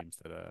these names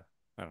that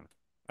I don't know.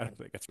 I don't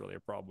think that's really a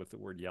problem with the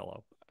word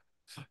yellow.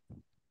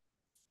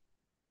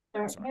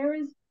 So Sorry. here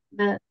is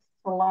the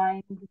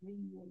lime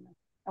green.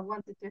 I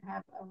wanted to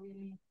have a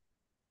really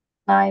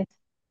nice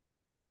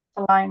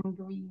lime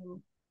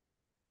green.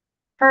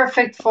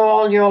 Perfect for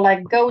all your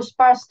like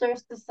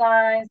Ghostbusters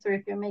designs, or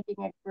if you're making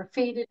a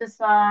graffiti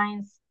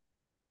designs,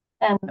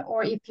 and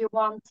or if you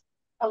want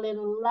a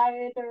little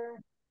lighter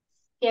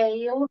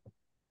scale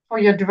for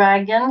your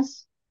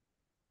dragons,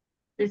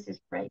 this is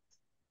great.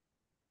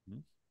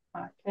 Mhm.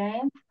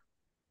 Okay.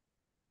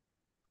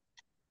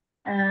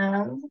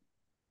 And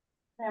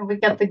and we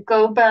got the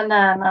Go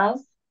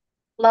Bananas.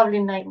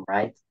 Lovely name,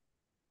 right?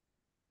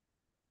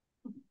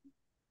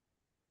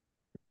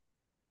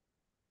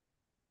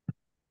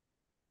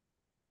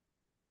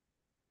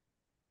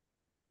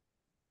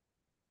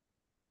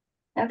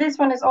 And this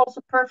one is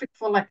also perfect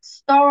for like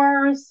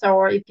stars,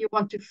 or if you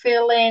want to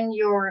fill in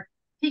your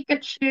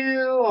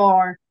Pikachu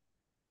or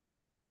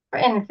for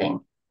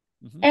anything.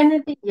 Mhm.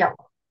 Anything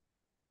yellow.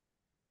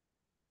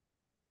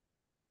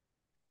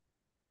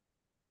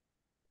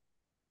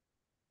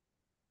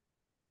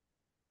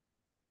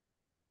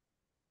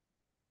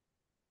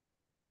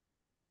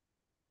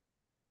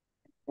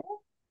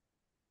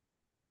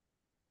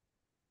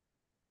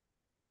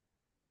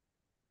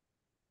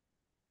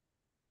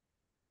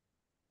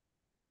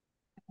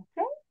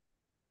 Okay,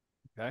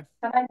 Okay.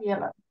 then I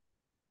yellow.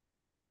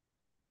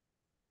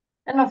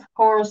 And of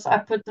course, I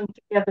put them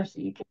together so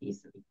you can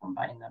easily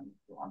combine them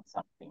if you want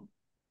something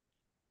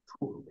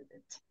cool with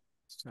it.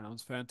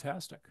 Sounds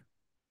fantastic.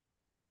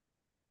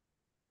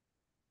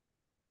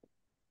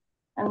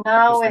 And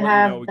now Just we to let you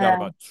know, have we got the,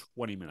 about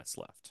 20 minutes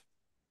left.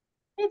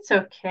 it's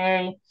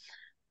okay.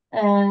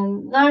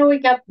 And now we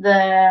got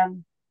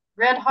the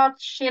red hot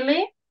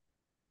chili.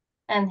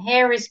 And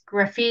here is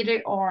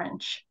graffiti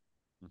orange.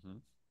 Hmm.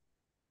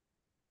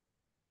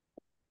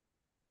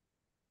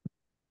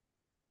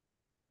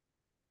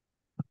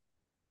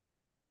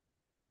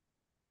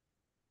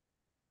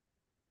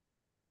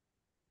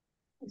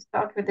 We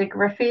start with the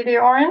graffiti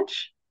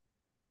orange.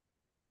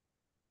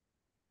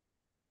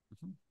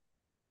 Hmm.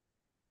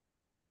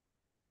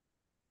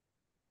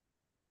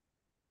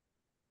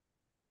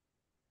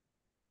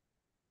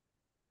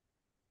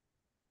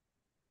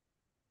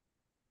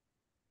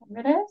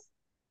 It is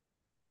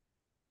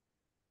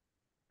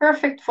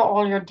perfect for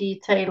all your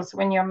details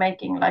when you're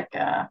making like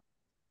a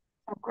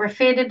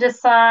graffiti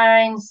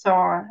designs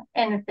or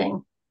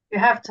anything. You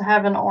have to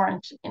have an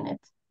orange in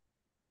it.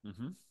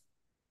 Hmm.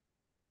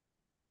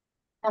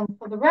 And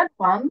for the red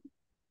one,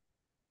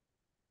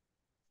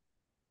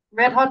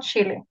 red hot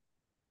chili.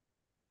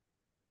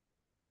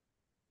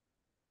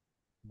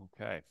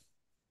 Okay.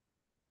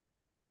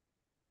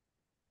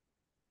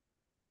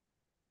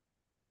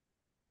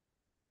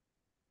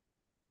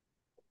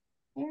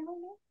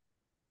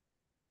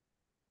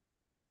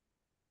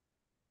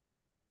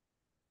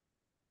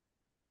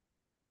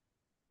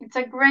 It's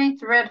a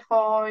great red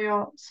for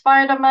your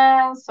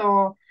Spider-Mans,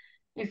 or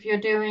if you're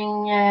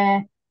doing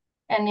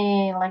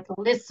any like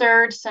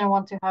lizards and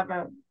want to have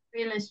a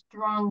really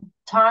strong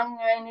tongue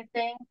or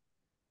anything.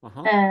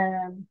 Uh-huh.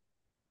 Um,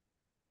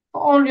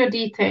 for all your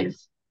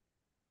details.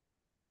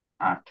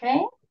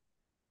 Okay.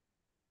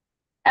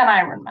 And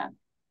Iron Man.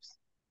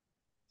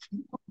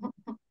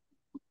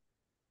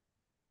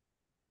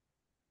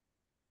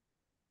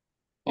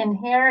 And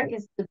here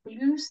is the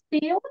blue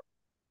steel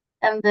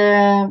and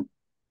the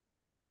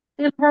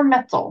silver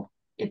metal.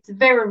 It's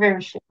very,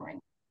 very shimmering.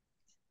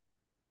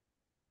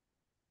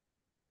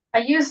 I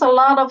use a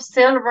lot of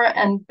silver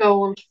and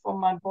gold for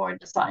my board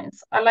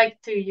designs. I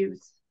like to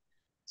use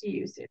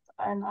it,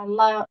 and I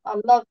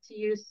love to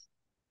use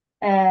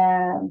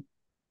um,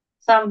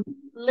 some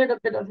little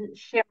bit of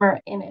shimmer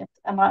in it.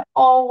 And I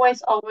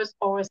always, always,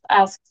 always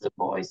ask the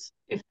boys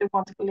if they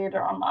want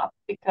glitter or not,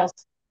 because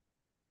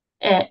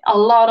a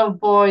lot of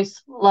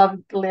boys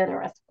love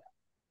glitter as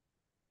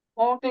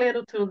well. More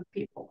glitter to the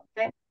people,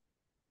 okay?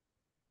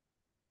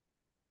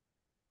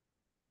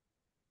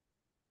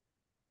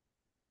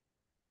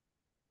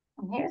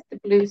 And here's the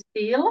blue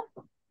steel.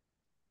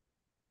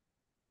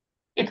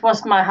 It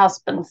was my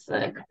husband's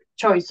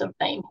choice of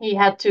name. He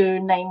had to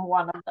name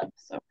one of them,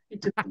 so he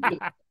took the blue.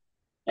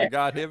 You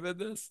got him in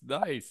this?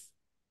 Nice.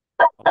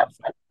 Awesome.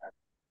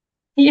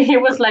 He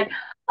was like,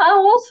 I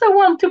also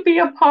want to be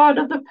a part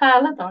of the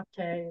palette.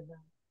 Okay.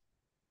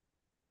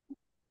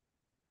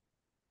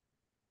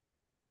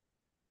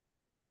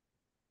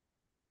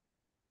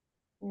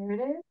 Here it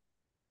is.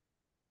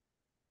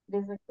 It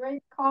is a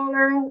great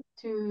color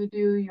to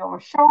do your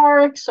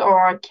sharks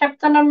or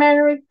Captain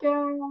America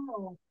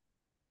or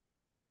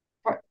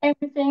for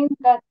everything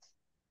that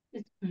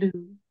is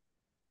blue.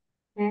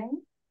 Okay.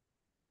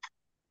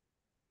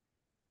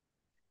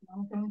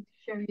 I'm going to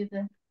show you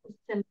the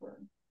silver.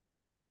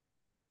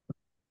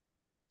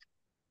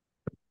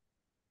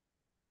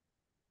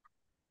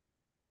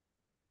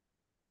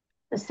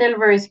 The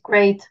silver is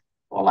great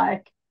for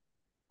like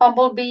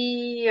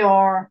bumblebee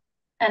or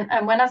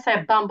and when I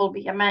say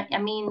bumblebee, I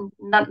mean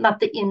not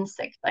the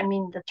insect. I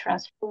mean the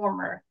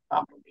transformer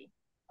bumblebee.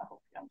 I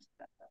hope you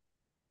understand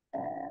that.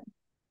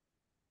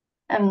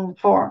 and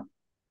for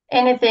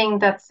anything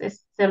that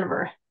is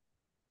silver,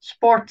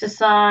 sport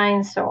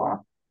designs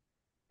or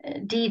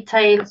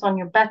details on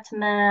your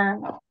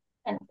Batman or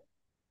anything.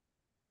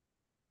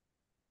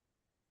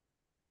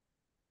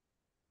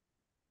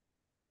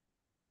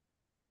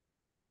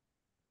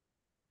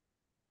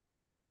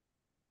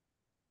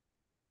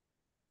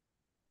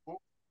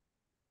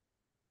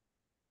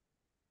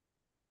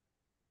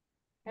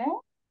 Okay.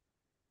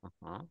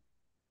 Uh-huh.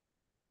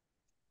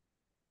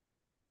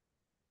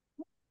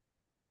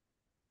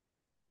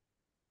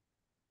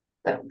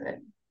 So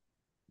the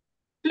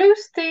blue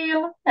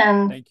steel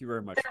and Thank you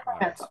very much, silver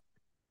guys. metal.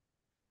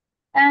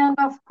 And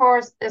of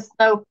course, there's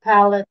no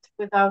palette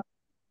without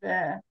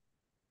the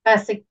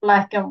classic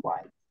black and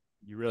white.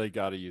 You really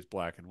got to use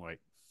black and white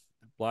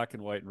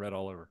and red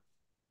all over.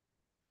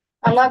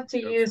 I Some love to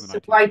jokes from the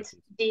use white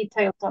 1950s.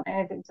 details on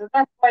anything, so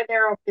that's why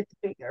they're a bit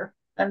bigger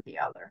than the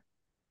other.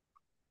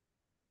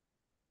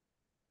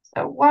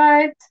 So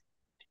white,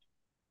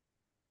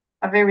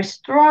 a very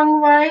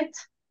strong white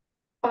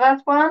for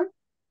that one.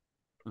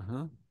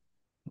 Uh-huh.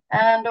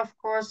 And of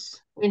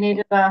course, we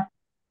needed a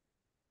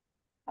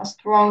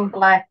strong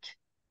black.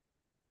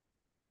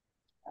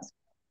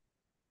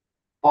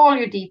 All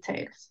your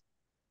details.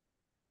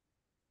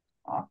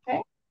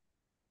 Okay.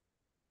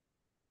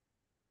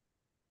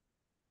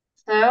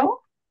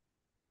 So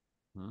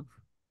Huh?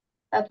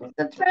 that was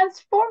the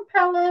transform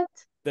palette.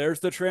 There's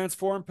the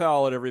transform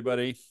palette,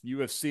 everybody. You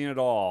have seen it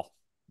all.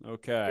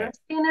 Okay. You've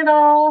seen it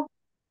all.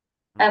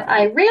 And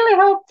I Okay. really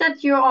hope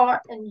that you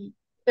are and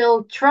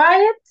will try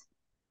it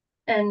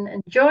and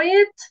enjoy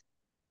it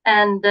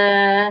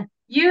and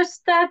use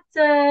that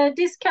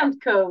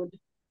discount code.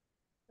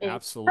 It's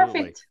Absolutely.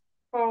 perfect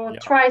for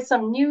Yep. try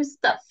some new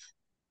stuff.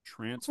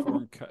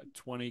 Transform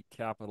 20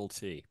 capital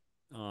T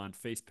on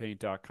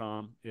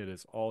facepaint.com. It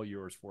is all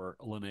yours for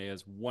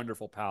Linnea's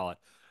wonderful palette.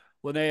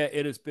 Linnea,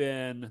 it has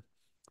been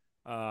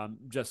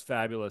just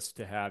fabulous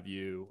to have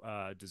you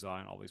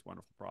design all these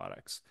wonderful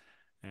products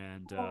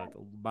and the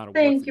amount of work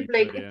Thank that you, you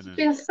Blake. put in It's and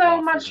been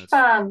so much thoughtfulness.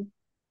 fun.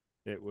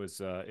 It was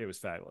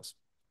fabulous.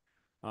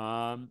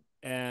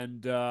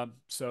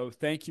 So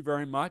thank you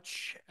very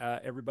much,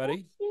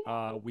 everybody.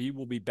 We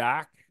will be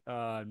back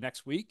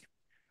next week.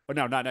 Oh,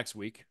 no, not next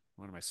week.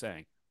 What am I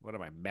saying? What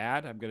am I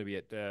mad? I'm going to be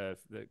at the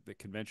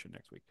convention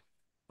next week.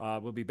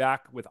 We'll be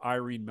back with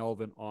Irene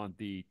Melvin on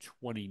the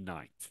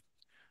 29th.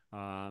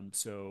 And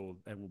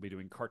we'll be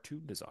doing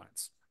cartoon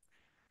designs.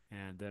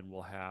 And then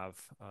we'll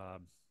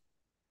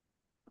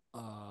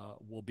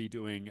be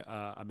doing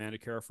Amanda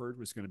Careford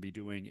was going to be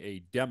doing a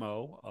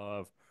demo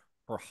of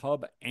her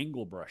hub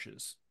angle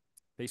brushes,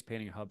 face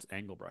painting hubs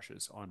angle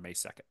brushes on May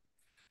 2nd.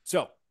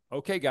 So,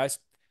 okay, guys,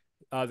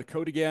 the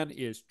code again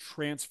is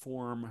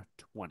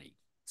transform20.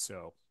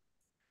 So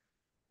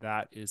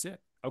that is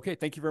it. Okay,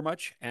 thank you very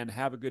much and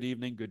have a good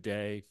evening, good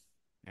day.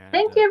 And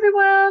Thank you,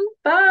 everyone.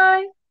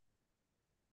 Bye.